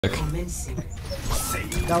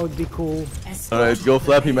That would be cool. Alright, go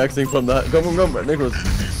Flappy maxing from that. Go, Necros.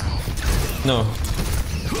 No.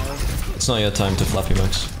 It's not yet time to Flappy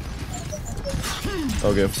max.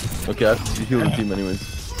 Okay. Okay, I have to heal the team anyways.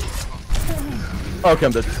 Okay,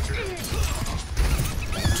 I'm dead.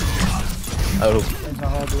 I hope.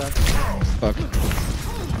 Fuck.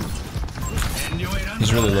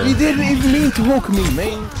 He's really low. He didn't even mean to hook me,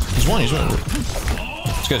 man. He's one.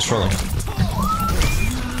 This guy's trolling.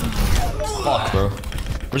 Fuck, bro.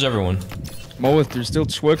 Where's everyone? Moeth, there's still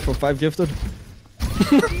twerk for 5 gifted.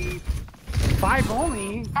 5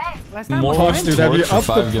 only? Last time Moeth, dude, have you upped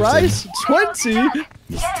the price? 20?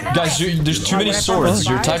 Guys, there's too many swords.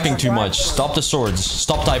 You're typing too much. Stop the swords.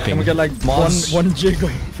 Stop typing. Can we get like mods, one jiggle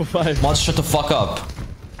for 5? Mods, shut the fuck up.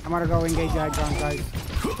 I'm gonna go engage the icon, guys.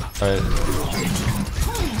 Alright.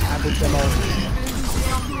 I booked them all.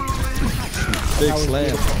 Big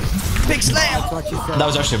slam. Big slam! That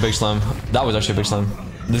was actually a big slam. That was actually a big slam.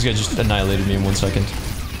 This guy just annihilated me in 1 second.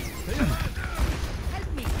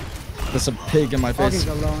 There's a pig in my face.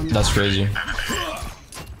 That's crazy.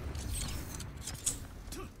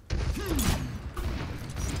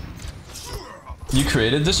 You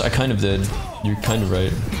created this? I kind of did. You're kind of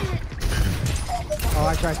right. Oh,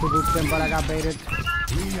 I tried to boot them, but I got baited.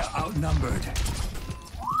 We are outnumbered.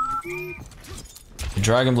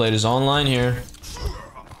 Dragon Blade is online here.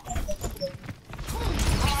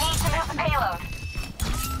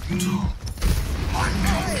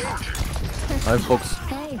 Hi, folks.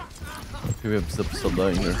 Okay, we have to stop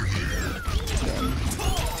dying here.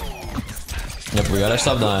 Yep, we gotta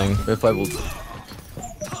stop dying. We have 5 ults.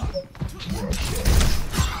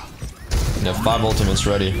 Yeah, 5 ultimates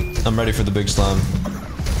ready. I'm ready for the big slam.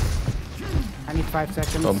 I need 5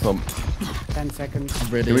 seconds. Come. 10 seconds. I'm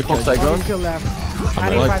ready. Can we pop Cyclone? Still left. I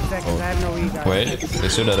need 5 seconds. I have no E, guys. Wait, they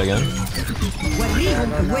should that again.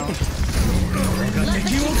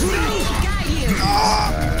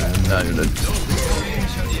 Nah, you're dead.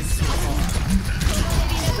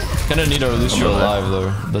 Kinda need to release you alive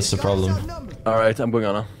though. That's the problem. Alright, I'm going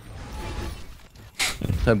Ana.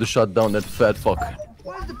 Time to shut down that fat fuck.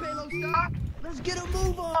 Where's the payload stop? Let's get a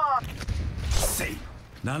move on. Say,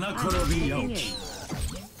 Nana Korobi Yoki.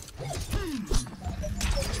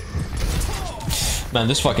 Man,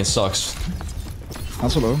 this fucking sucks.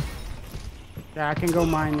 That's low. Yeah, I can go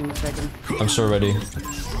mine in a second. I'm so ready.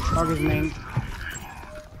 Hog is main.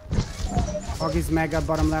 Hog is mega,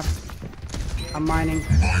 bottom left. I'm mining.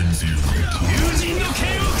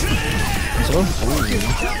 So?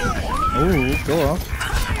 Oh, go off.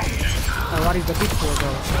 Oh, what is the pitch for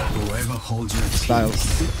though? Whoever holds your Styles.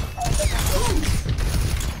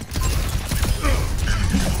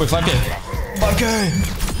 Wait, 5k! 5k!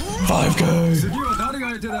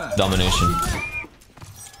 5k! Domination.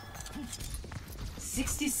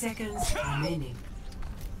 60 seconds remaining.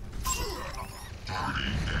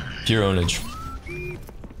 Pure ownage.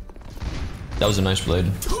 That was a nice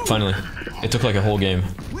blade. Finally. It took like a whole game.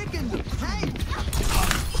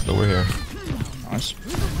 But we're here. Nice.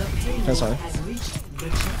 That's high.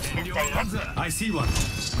 I see one.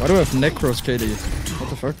 Why do I have Necros KD? What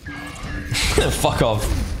the fuck? Fuck off.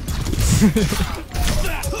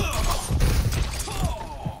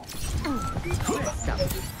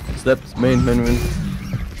 Steps, main. No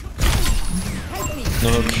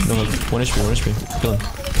hook. 1 HP. Kill him.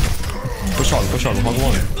 Push hog, hog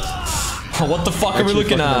 1. What the fuck are we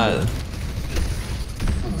looking at?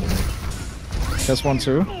 That's 1,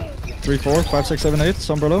 2, 3, 4, 5, 6, 7, 8.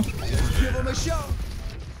 Some below.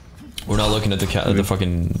 We're not looking at the cat, the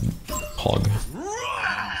fucking hog.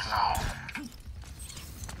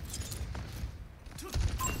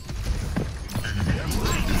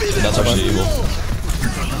 That's actually evil.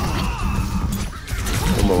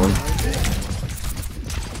 One more one.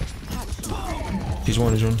 He's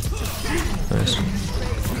one. Nice.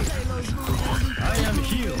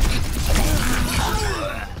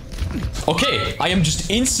 Okay, I am just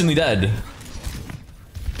instantly dead.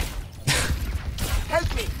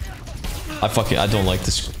 I don't like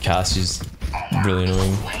this cast, he's really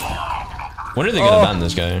annoying. When are they gonna ban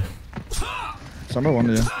this guy? Summer 1,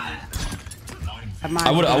 yeah.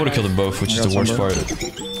 I would've killed them both, which is the worst part.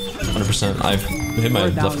 100%. I hit my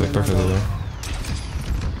left click perfectly there.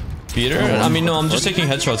 Peter? I mean, no, I'm just taking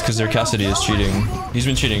headshots because their Cassidy is cheating. He's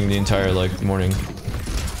been cheating the entire, like, morning.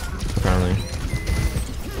 Apparently.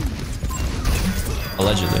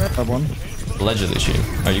 Allegedly. Top 1. Allegedly cheating.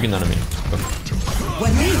 Alright, you can none of me. Go.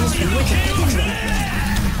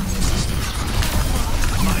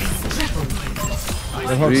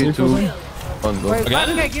 3, 2. On, go. Wait, Again?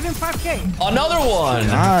 5K, give him 5K. Another one!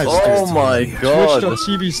 Nice. Oh my god.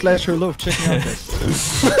 Twitch.tv/herlove. Checking out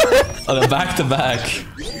this. On a back-to-back.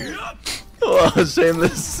 Oh,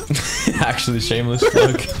 shameless. Actually shameless.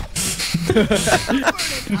 Fuck.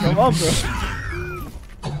 Come on, bro.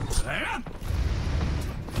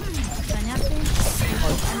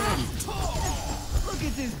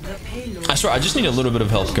 I swear, I just need a little bit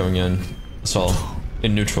of help going in. That's all.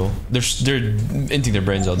 In neutral. They're inting their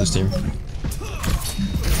brains out, this team.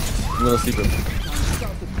 I'm gonna sleep him.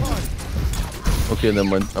 Okay, never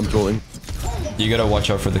mind. I'm trolling. You gotta watch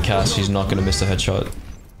out for the cast. He's not gonna miss the headshot.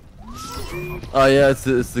 Ah, yeah, it's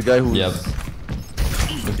the guy who. Yep.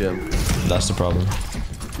 Okay. That's the problem.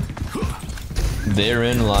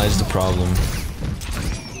 Therein lies the problem.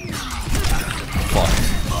 Fuck.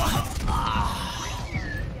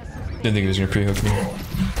 Didn't think he was gonna pre-hook me.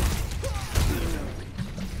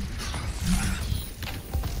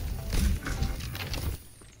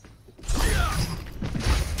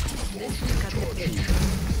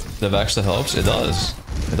 That actually helps? It does.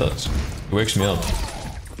 It does. It wakes me up.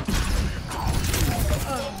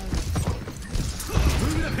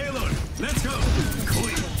 Move the payload. Let's go.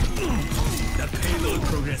 The payload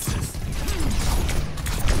progresses.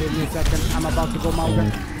 Give me a second. I'm about to go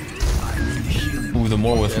Malga. Ooh, the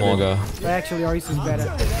more with Morga. Actually, Oris is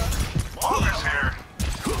better.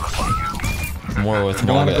 More with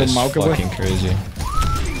wanna Morga go is Malga fucking crazy.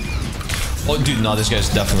 Oh, dude, no, this guy's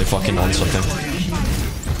definitely fucking on something.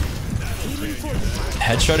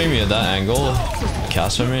 Headshotting me at that angle,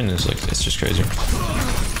 cast I mean, is like, it's just crazy.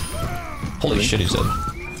 Holy shit, he's dead.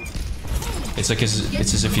 It's like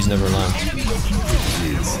it's as if he's never landed.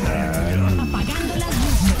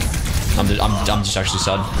 I'm just actually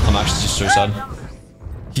sad. I'm actually just so sad.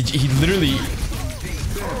 He literally.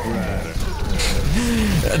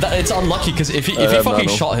 It's unlucky because if he fucking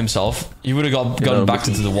shot himself, he would have gotten back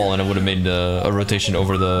into the wall and it would have made a rotation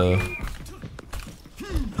over the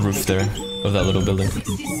roof there of that little building.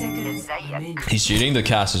 He's cheating. The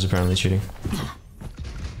cast is apparently cheating.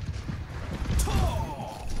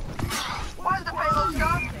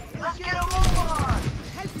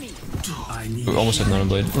 We almost had Nano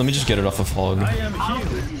Blade. Let me just get it off of Fog. I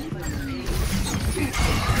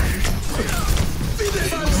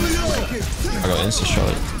got insta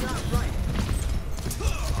shot.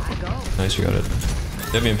 Nice, you got it.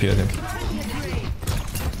 They have EMP, I think.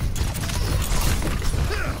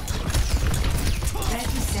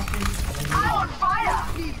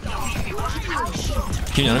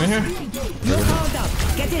 Can you enemy here?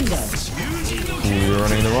 Get in there. Ooh, you're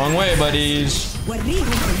running the wrong way, buddies.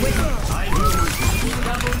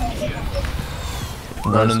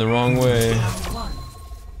 Running the wrong way.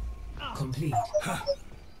 Complete.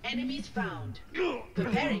 Enemies found.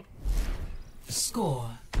 Preparing.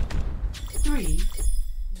 Score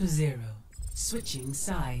 3-0. Switching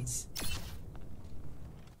sides.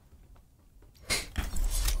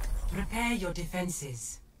 Prepare your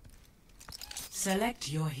defenses. Select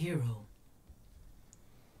your hero.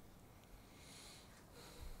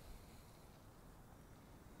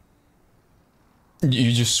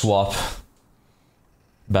 You just swap.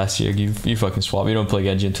 Basiag, you fucking swap. You don't play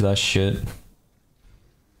Genji into that shit.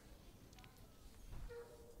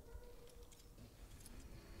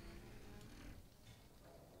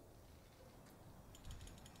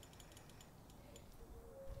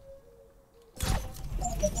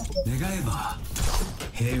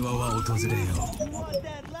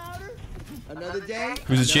 Another day.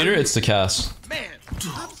 Who's a cheater? It's the cast. Man,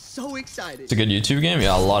 I'm so excited. It's a good YouTube game?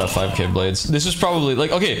 Yeah, a lot of 5k blades. This is probably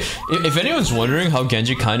like, okay, if anyone's wondering how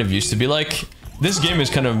Genji kind of used to be like, this game is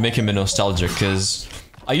kind of making me nostalgic because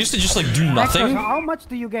I used to just like do nothing. How much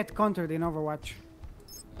do you get countered in Overwatch?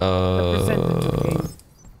 A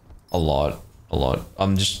lot.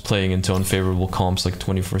 I'm just playing into unfavorable comps like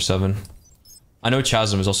 24/7. I know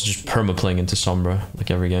Chasm is also just perma playing into Sombra like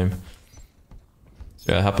every game.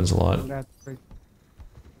 So yeah, it happens a lot.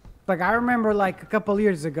 Like I remember like a couple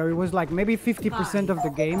years ago, it was like maybe 50% of the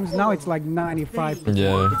games. Now it's like 95%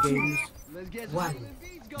 Yeah. of the games.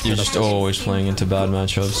 You're just always playing into bad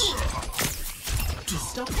matchups.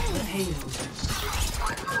 Stop the payload.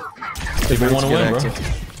 People want to win, bro.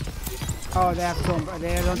 Oh, they have Sombra.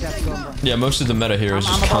 They don't have Sombra. Yeah, most of the meta here is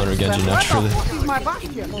just counter Genji naturally. My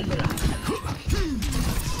bastion.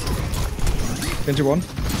 Genji one.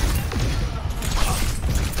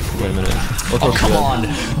 Wait a minute. Oh, come on.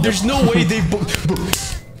 There's no way they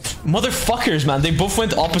motherfuckers, man. They both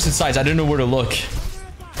went opposite sides. I didn't know where to look.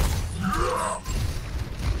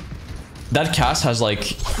 That cast has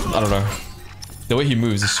like, I don't know. The way he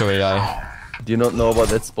moves is so AI. Do you not know about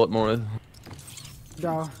that spot, Moral?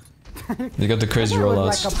 No. They got the crazy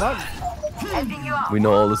rollouts. Like a bug. We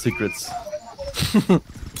know all the secrets. Something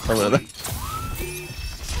like that.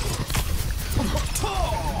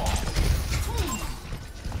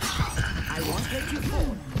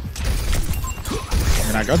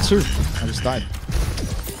 And I got 2. I just died.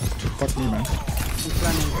 Fuck me, man. He's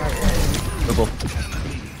running back. Double.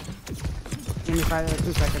 Give me 2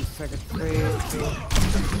 seconds. 3, 2.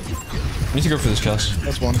 I need to go for this cast.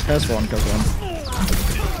 That's one. Cast one.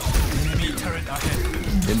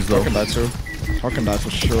 Game's low. How can die too? How can die for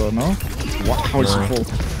sure, no? What? How is he full?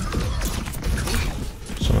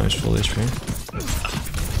 Someone's full HP.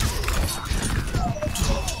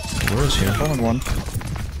 Where is he? Coming one.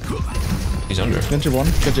 He's under. Genji one.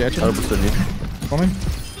 Genji edge. 100% need. Coming.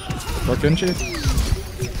 Got Genji.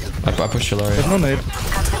 I pushed There's Ilaria. no nade.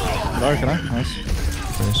 Ilaria, can I? Nice.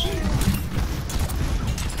 Nice.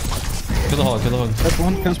 Kill the hog, kill the hog. Cast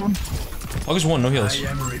one. Cast one. Hog is 1, no heals.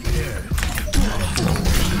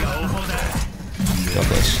 God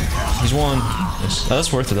bless. He's 1. Nice. Oh,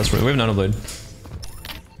 that's worth it, that's worth it. We have Nano Blade.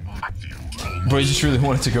 Bro, you just really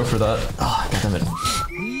wanted to go for that. Ah, oh, goddammit.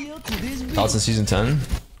 Thoughts in Season 10?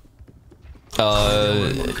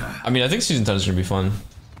 I mean, I think Season 10 is gonna be fun.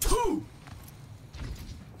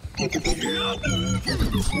 Pretty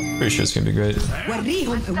sure it's gonna be great.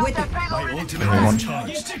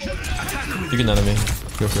 You can nano me.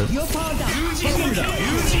 Go for it.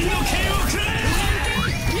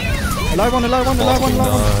 Alive one. Fucking die.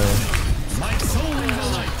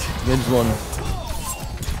 Game's 1.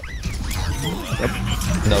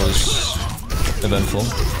 That was eventful.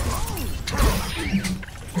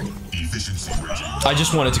 I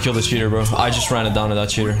just wanted to kill this cheater, bro. I just ran it down to that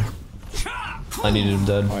cheater. I needed him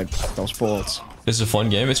dead. Alright, those balls. This is a fun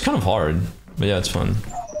game. It's kind of hard, but yeah, it's fun.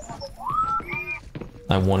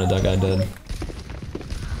 I wanted that guy dead.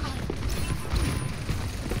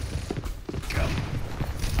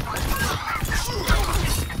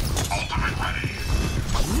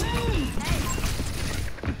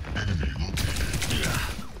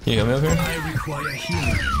 Can you get me up here?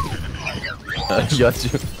 I got you.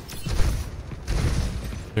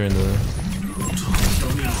 You're in the...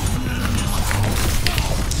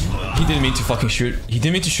 He didn't mean to fucking shoot. He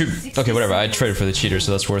didn't mean to shoot. Okay, whatever. I traded for the cheater,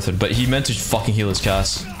 so that's worth it. But he meant to fucking heal his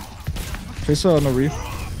cast. Tracer no reef.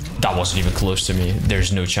 That wasn't even close to me.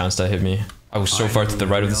 There's no chance that hit me. I was so far to the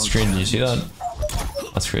right of the screen. Did you see that?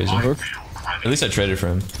 That's crazy. At least I traded for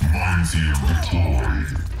him.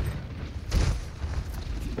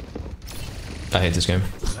 I hate this game.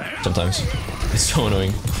 Sometimes. It's so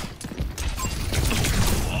annoying.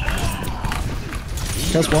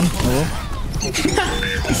 Cast one. No.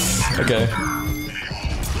 Okay.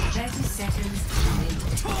 30 seconds.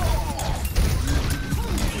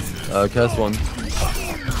 Cast 1.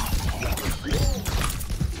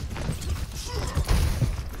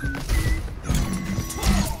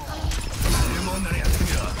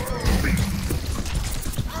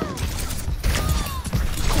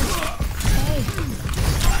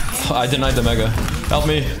 I denied the mega. Help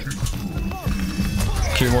me.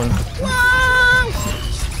 Q1.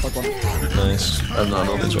 Nice. I'm not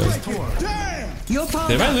on Good job.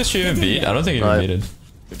 Did my list even beat? I don't think it even beat it.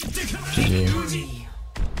 GG.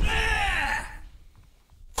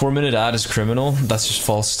 4-minute ad is criminal? That's just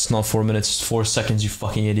false. It's not 4 minutes, it's 4 seconds, you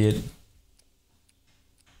fucking idiot.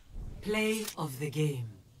 Play of the game.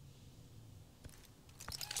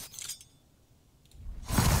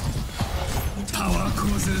 Power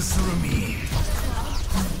courses through me.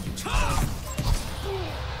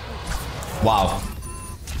 Wow.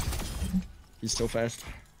 He's so fast.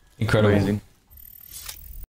 Incredible. Amazing.